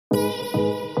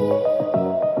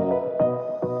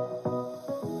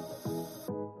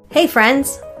Hey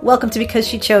friends, welcome to Because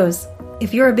She Chose.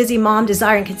 If you're a busy mom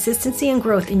desiring consistency and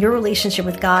growth in your relationship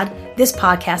with God, this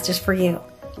podcast is for you.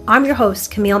 I'm your host,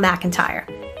 Camille McIntyre.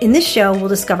 In this show, we'll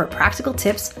discover practical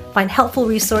tips, find helpful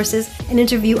resources, and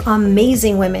interview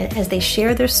amazing women as they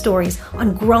share their stories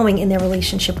on growing in their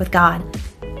relationship with God.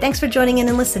 Thanks for joining in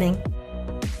and listening.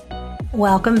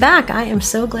 Welcome back. I am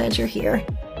so glad you're here.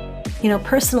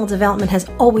 Personal development has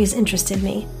always interested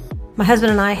me. My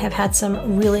husband and I have had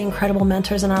some really incredible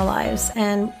mentors in our lives,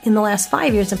 and in the last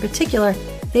 5 years in particular,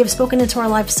 they have spoken into our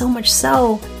lives so much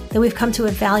so that we've come to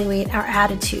evaluate our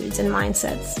attitudes and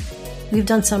mindsets. We've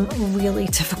done some really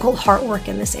difficult heart work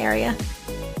in this area.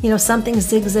 Something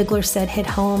Zig Ziglar said hit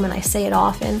home, and I say it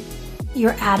often.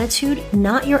 Your attitude,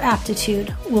 not your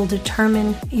aptitude, will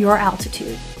determine your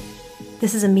altitude.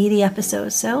 This is a meaty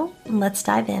episode, so let's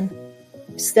dive in.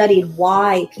 Studied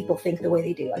why people think the way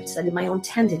they do. I've studied my own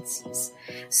tendencies.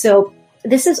 So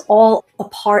this is all a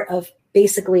part of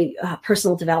basically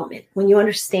personal development. When you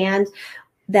understand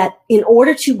that in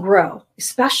order to grow,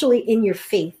 especially in your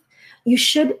faith, you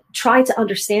should try to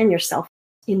understand yourself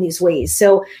in these ways.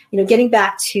 So, getting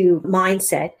back to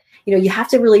mindset, you have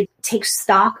to really take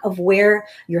stock of where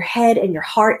your head and your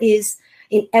heart is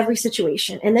in every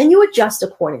situation. And then you adjust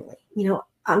accordingly.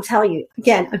 I'm telling you,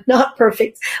 again, I'm not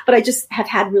perfect, but I just have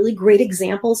had really great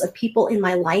examples of people in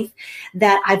my life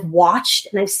that I've watched,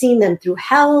 and I've seen them through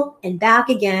hell and back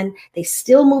again. They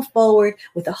still move forward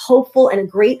with a hopeful and a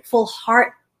grateful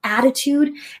heart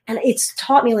attitude. And it's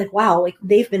taught me wow,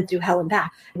 they've been through hell and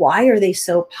back. Why are they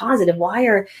so positive? Why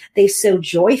are they so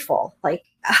joyful?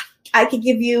 I could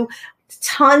give you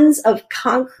tons of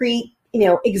concrete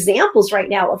examples right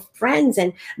now of friends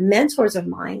and mentors of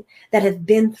mine that have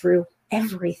been through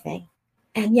everything.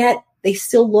 And yet they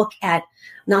still look at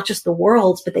not just the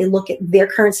world, but they look at their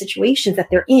current situations that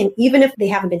they're in. Even if they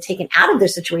haven't been taken out of their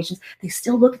situations, they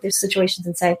still look at their situations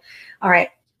and say, all right,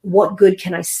 what good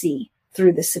can I see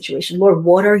through this situation? Lord,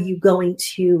 what are you going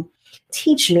to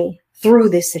teach me through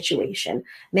this situation?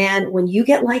 Man, when you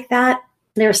get like that,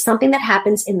 there's something that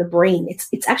happens in the brain.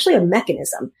 It's actually a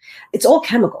mechanism. It's all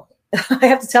chemical. I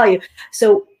have to tell you.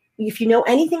 So if you know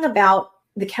anything about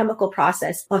the chemical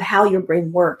process of how your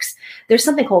brain works, there's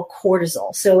something called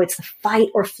cortisol. So it's the fight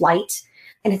or flight.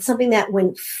 And it's something that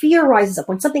when fear rises up,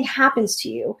 when something happens to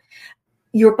you,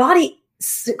 your body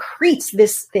secretes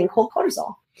this thing called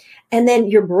cortisol. And then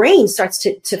your brain starts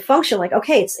to function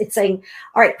okay, it's saying,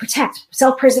 all right, protect,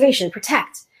 self-preservation,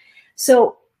 protect.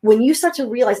 So when you start to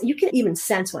realize, you can even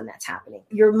sense when that's happening.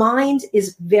 Your mind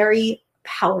is very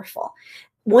powerful.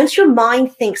 Once your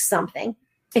mind thinks something,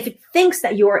 if it thinks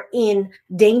that you're in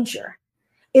danger,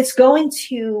 it's going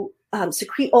to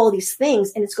secrete all these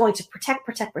things, and it's going to protect.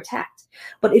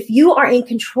 But if you are in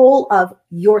control of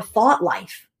your thought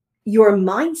life, your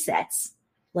mindsets,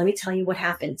 let me tell you what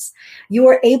happens. You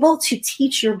are able to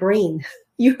teach your brain.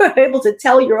 You are able to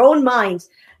tell your own mind,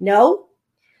 no,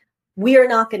 we are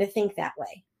not going to think that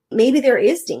way. Maybe there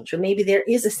is danger. Maybe there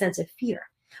is a sense of fear.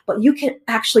 But you can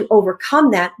actually overcome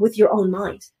that with your own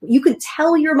mind. You can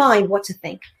tell your mind what to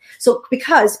think. So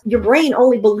because your brain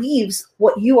only believes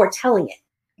what you are telling it.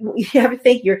 You ever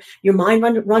think your mind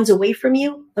runs away from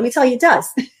you? Let me tell you, it does.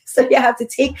 So you have to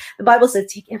the Bible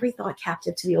says, take every thought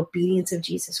captive to the obedience of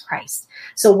Jesus Christ.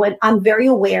 So when I'm very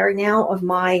aware now of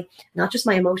not just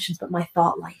my emotions, but my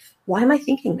thought life. Why am I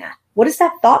thinking that? What is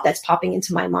that thought that's popping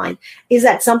into my mind? Is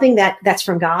that something that's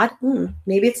from God?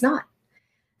 Maybe it's not.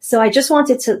 So I just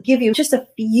wanted to give you just a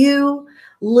few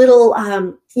little,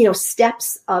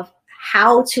 steps of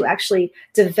how to actually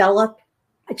develop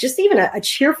just even a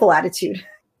cheerful attitude.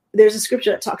 There's a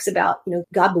scripture that talks about,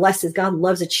 God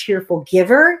loves a cheerful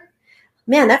giver.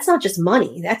 Man, that's not just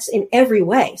money. That's in every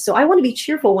way. So I want to be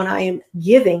cheerful when I am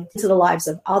giving to the lives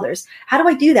of others. How do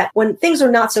I do that when things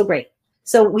are not so great?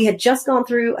 So we had just gone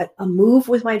through a move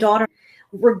with my daughter.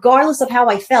 Regardless of how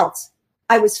I felt,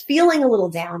 I was feeling a little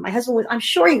down. My husband I'm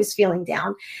sure he was feeling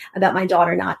down about my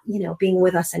daughter not, being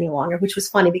with us any longer, which was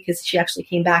funny because she actually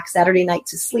came back Saturday night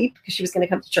to sleep because she was going to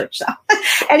come to church. So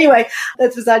anyway,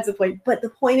 that's besides the point. But the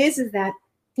point is that,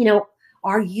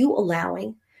 are you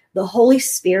allowing the Holy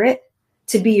Spirit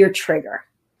to be your trigger?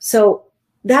 So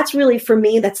that's really, for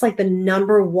me, that's like the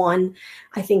number one,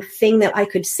 I think, thing that I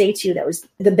could say to you that was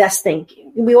the best thing.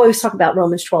 We always talk about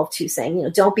Romans 12:2 saying,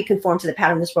 don't be conformed to the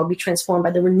pattern of this world, be transformed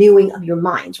by the renewing of your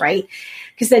mind, right?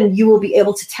 Because then you will be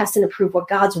able to test and approve what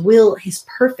God's will, his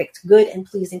perfect, good and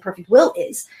pleasing, perfect will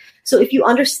is. So if you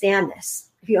understand this,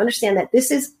 if you understand that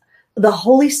this is the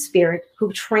Holy Spirit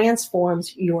who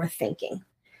transforms your thinking,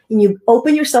 and you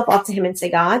open yourself up to him and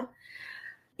say, God,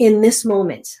 in this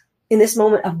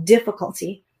moment of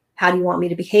difficulty, How do you want me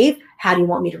to behave? How do you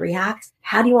want me to react?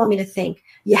 How do you want me to think?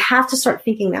 You have to start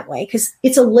thinking that way because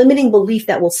it's a limiting belief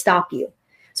that will stop you.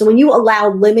 So when you allow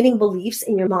limiting beliefs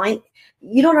in your mind,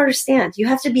 you don't understand. You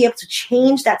have to be able to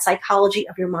change that psychology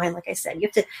of your mind. Like I said, you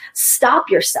have to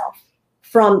stop yourself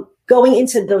from going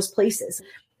into those places.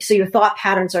 So your thought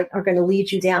patterns are going to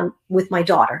lead you down with my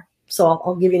daughter. So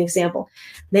I'll give you an example.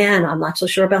 Man, I'm not so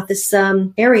sure about this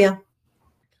area.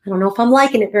 I don't know if I'm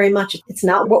liking it very much. It's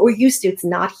not what we're used to. It's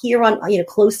not here on,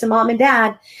 close to mom and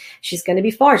dad. She's going to be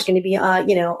far. She's going to be,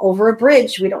 over a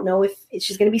bridge. We don't know if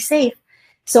she's going to be safe.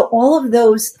 So all of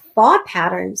those thought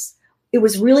patterns, it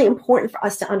was really important for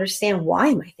us to understand, why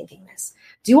am I thinking this?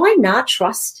 Do I not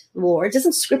trust the Lord?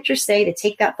 Doesn't scripture say to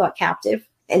take that thought captive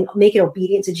and make it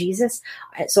obedient to Jesus?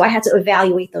 So I had to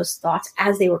evaluate those thoughts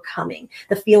as they were coming,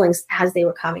 the feelings as they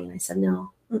were coming. And I said,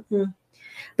 no,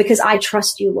 because I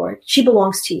trust you, Lord. She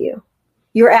belongs to you.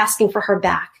 You're asking for her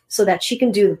back so that she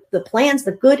can do the plans,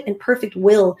 the good and perfect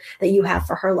will that you have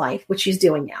for her life, which she's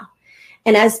doing now.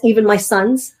 And as even my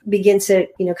sons begin to,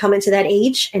 come into that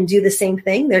age and do the same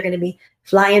thing, they're going to be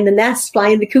flying the nest,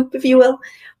 flying the coop, if you will.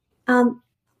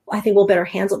 I think we'll better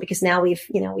handle it because now we've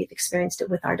experienced it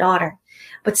with our daughter.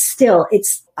 But still,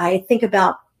 I think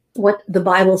about what the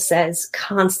Bible says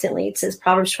constantly. It says,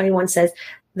 Proverbs 21 says,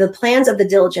 the plans of the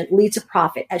diligent lead to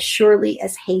profit as surely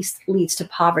as haste leads to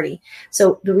poverty.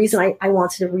 So the reason I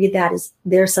wanted to read that is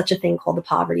there's such a thing called the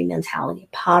poverty mentality,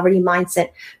 poverty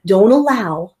mindset. Don't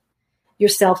allow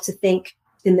yourself to think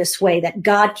in this way that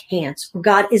God can't, or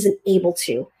God isn't able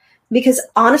to. Because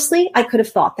honestly, I could have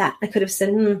thought that. I could have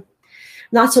said,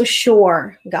 not so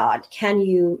sure, God, can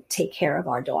you take care of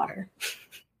our daughter?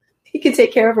 He could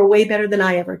take care of her way better than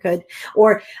I ever could.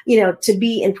 Or, to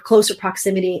be in closer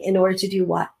proximity in order to do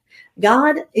what?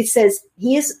 God, it says,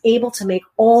 he is able to make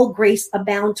all grace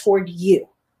abound toward you.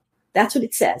 That's what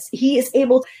it says. He is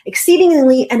able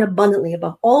exceedingly and abundantly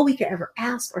above all we could ever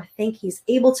ask or think. He's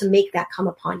able to make that come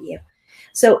upon you.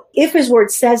 So if his word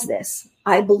says this,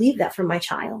 I believe that for my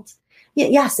child.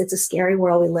 Yes, it's a scary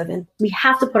world we live in. We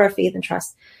have to put our faith and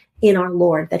trust in our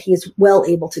Lord that he is well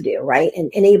able to do, right? And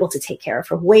able to take care of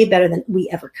her way better than we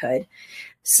ever could.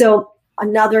 So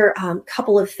another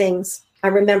couple of things, I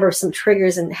remember some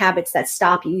triggers and habits that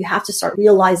stop you. You have to start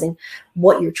realizing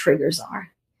what your triggers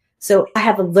are. So I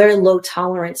have a very low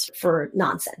tolerance for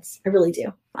nonsense. I really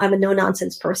do. I'm a no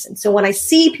nonsense person. So when I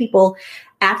see people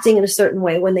acting in a certain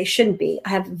way when they shouldn't be, I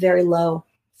have a very low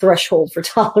threshold for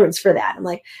tolerance for that. I'm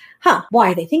like,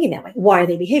 why are they thinking that way? Why are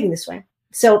they behaving this way?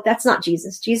 So that's not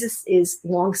Jesus. Jesus is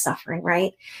long suffering,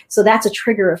 right? So that's a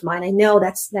trigger of mine. I know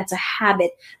that's a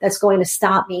habit that's going to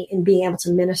stop me in being able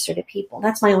to minister to people.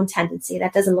 That's my own tendency.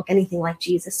 That doesn't look anything like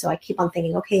Jesus. So I keep on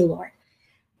thinking, okay, Lord,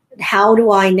 how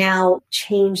do I now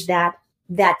change that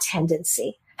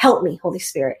tendency? Help me, Holy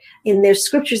Spirit. And there's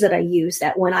scriptures that I use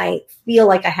that when I feel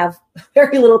like I have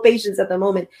very little patience at the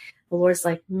moment, the Lord's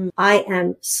like, I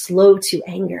am slow to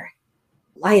anger.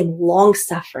 I am long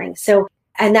suffering. So,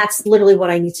 and that's literally what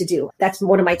I need to do. That's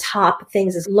one of my top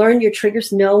things is learn your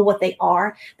triggers, know what they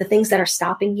are, the things that are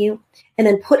stopping you, and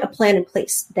then put a plan in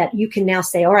place that you can now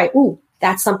say, all right,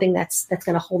 that's something that's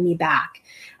going to hold me back.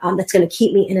 That's going to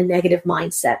keep me in a negative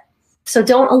mindset. So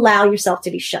don't allow yourself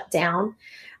to be shut down.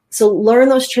 So learn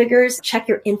those triggers, check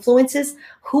your influences.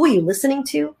 Who are you listening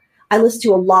to? I listen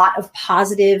to a lot of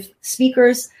positive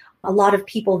speakers, a lot of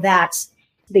people that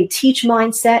they teach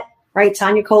mindset, right?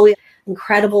 Tanya Coley,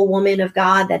 incredible woman of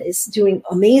God that is doing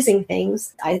amazing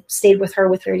things. I stayed with her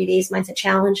with 30 Days Mindset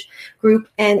Challenge group,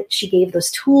 and she gave those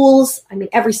tools. I mean,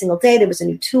 every single day there was a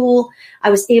new tool. I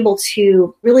was able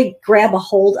to really grab a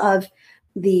hold of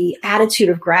the attitude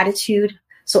of gratitude.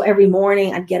 So every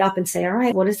morning I'd get up and say, all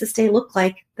right, what does this day look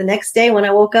like? The next day when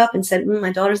I woke up and said,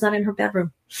 my daughter's not in her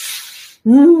bedroom.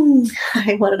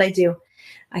 What did I do?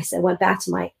 I said, went back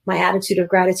to my attitude of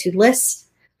gratitude list.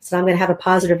 So I'm going to have a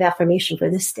positive affirmation for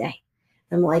this day.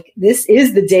 I'm like, this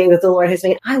is the day that the Lord has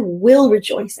made. I will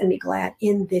rejoice and be glad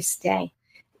in this day.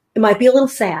 It might be a little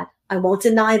sad. I won't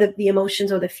deny the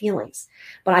emotions or the feelings,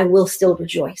 but I will still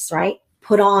rejoice, right?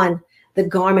 Put on the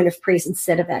garment of praise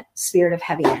instead of that spirit of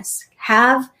heaviness.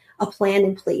 Have a plan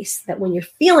in place that when you're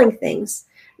feeling things,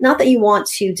 not that you want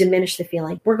to diminish the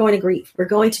feeling, we're going to grieve. We're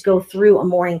going to go through a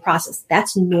mourning process.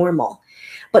 That's normal.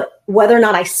 But whether or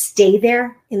not I stay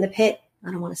there in the pit,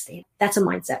 I don't want to stay. That's a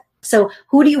mindset. So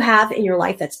who do you have in your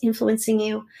life that's influencing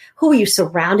you? Who are you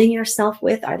surrounding yourself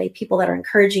with? Are they people that are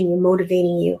encouraging you,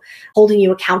 motivating you, holding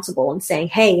you accountable and saying,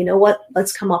 hey, you know what?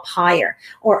 Let's come up higher.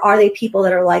 Or are they people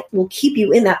that are like, will keep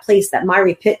you in that place, that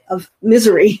miry pit of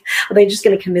misery? Are they just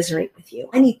going to commiserate with you?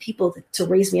 I need people to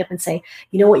raise me up and say,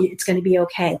 you know what? It's going to be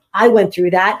okay. I went through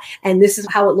that and this is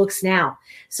how it looks now.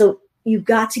 So you've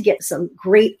got to get some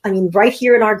great, right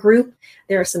here in our group,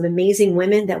 there are some amazing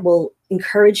women that will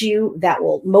encourage you, that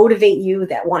will motivate you,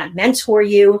 that want to mentor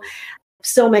you.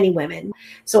 So many women.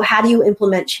 So how do you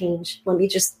implement change? Let me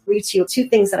just read to you 2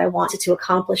 things that I wanted to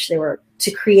accomplish. They were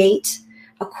to create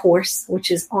a course, which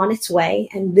is on its way.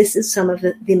 And this is some of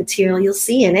the material you'll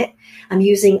see in it. I'm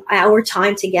using our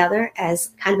time together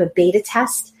as kind of a beta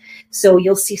test. So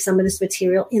you'll see some of this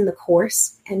material in the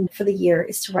course. And for the year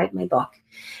is to write my book.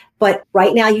 But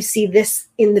right now you see this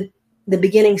in the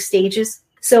beginning stages.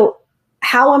 So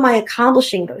how am I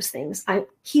accomplishing those things? I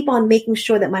keep on making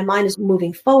sure that my mind is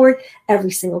moving forward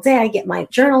every single day. I get my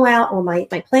journal out or my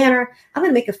planner. I'm going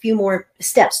to make a few more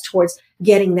steps towards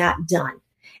getting that done.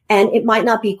 And it might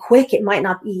not be quick. It might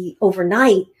not be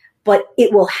overnight, but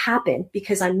it will happen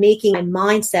because I'm making my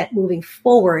mindset moving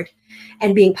forward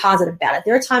and being positive about it.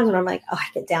 There are times when I'm like, I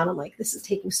get down. I'm like, this is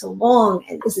taking so long.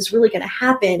 And is this really going to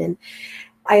happen? And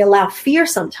I allow fear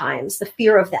sometimes, the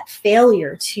fear of that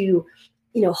failure to,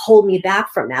 hold me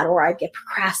back from that, or I get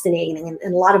procrastinating.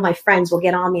 And a lot of my friends will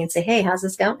get on me and say, hey, how's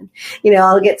this going?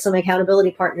 I'll get some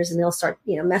accountability partners and they'll start,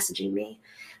 messaging me.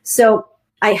 So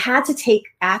I had to take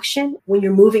action when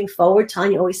you're moving forward.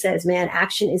 Tanya always says, man,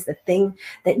 action is the thing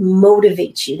that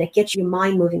motivates you, that gets your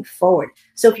mind moving forward.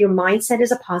 So if your mindset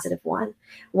is a positive one,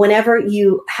 whenever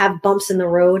you have bumps in the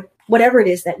road, whatever it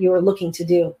is that you're looking to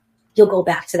do, you'll go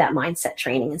back to that mindset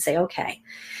training and say, okay,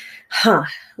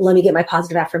 let me get my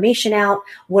positive affirmation out.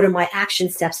 What are my action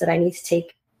steps that I need to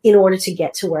take in order to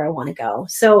get to where I want to go?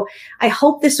 So I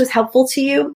hope this was helpful to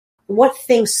you. What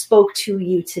things spoke to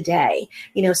you today?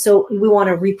 So we want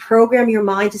to reprogram your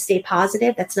mind to stay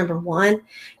positive. That's number 1.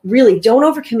 Really don't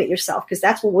overcommit yourself, because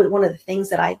that's one of the things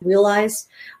that I realized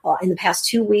in the past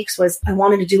 2 weeks was I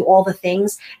wanted to do all the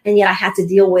things. And yet I had to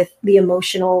deal with the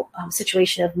emotional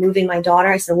situation of moving my daughter.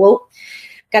 I said, well,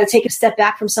 got to take a step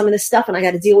back from some of this stuff and I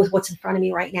got to deal with what's in front of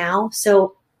me right now.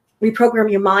 So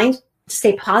reprogram your mind,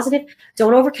 stay positive.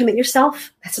 Don't overcommit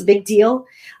yourself. That's a big deal.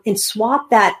 And swap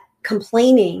that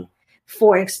complaining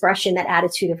for an expression, that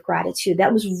attitude of gratitude.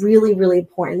 That was really, really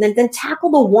important. Then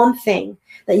tackle the one thing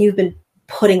that you've been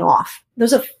putting off.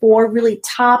 Those are 4 really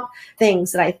top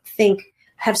things that I think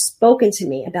have spoken to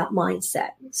me about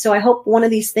mindset. So I hope one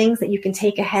of these things that you can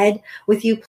take ahead with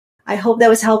you. I hope that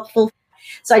was helpful.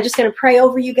 So I'm just going to pray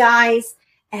over you guys.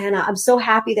 And I'm so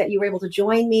happy that you were able to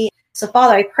join me. So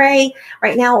Father, I pray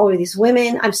right now over these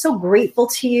women. I'm so grateful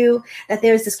to you that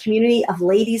there's this community of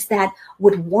ladies that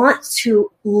would want to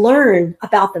learn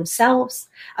about themselves,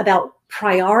 about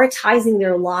prioritizing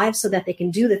their lives so that they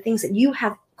can do the things that you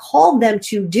have called them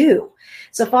to do.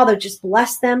 So Father, just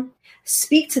bless them,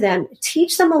 speak to them,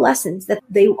 teach them the lessons that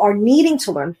they are needing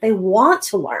to learn, they want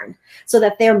to learn, so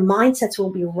that their mindsets will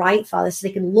be right, Father, so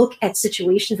they can look at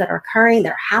situations that are occurring,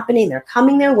 they're happening, they're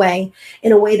coming their way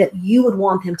in a way that you would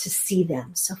want them to see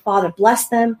them. So Father, bless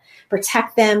them,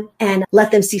 protect them, and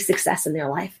let them see success in their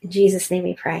life. In Jesus' name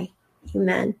we pray.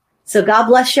 Amen. So God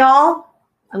bless y'all.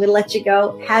 I'm going to let you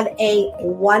go. Have a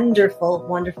wonderful,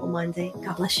 wonderful Monday.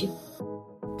 God bless you.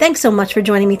 Thanks so much for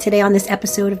joining me today on this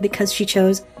episode of Because She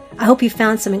Chose. I hope you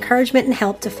found some encouragement and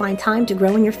help to find time to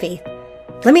grow in your faith.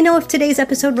 Let me know if today's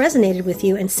episode resonated with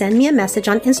you and send me a message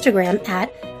on Instagram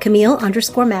at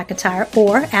Camille_McIntyre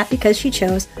or at Because She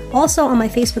Chose, also on my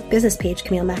Facebook business page,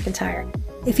 Camille McIntyre.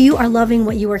 If you are loving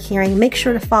what you are hearing, make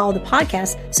sure to follow the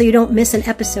podcast so you don't miss an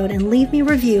episode and leave me a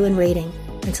review and rating.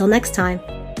 Until next time,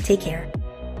 take care.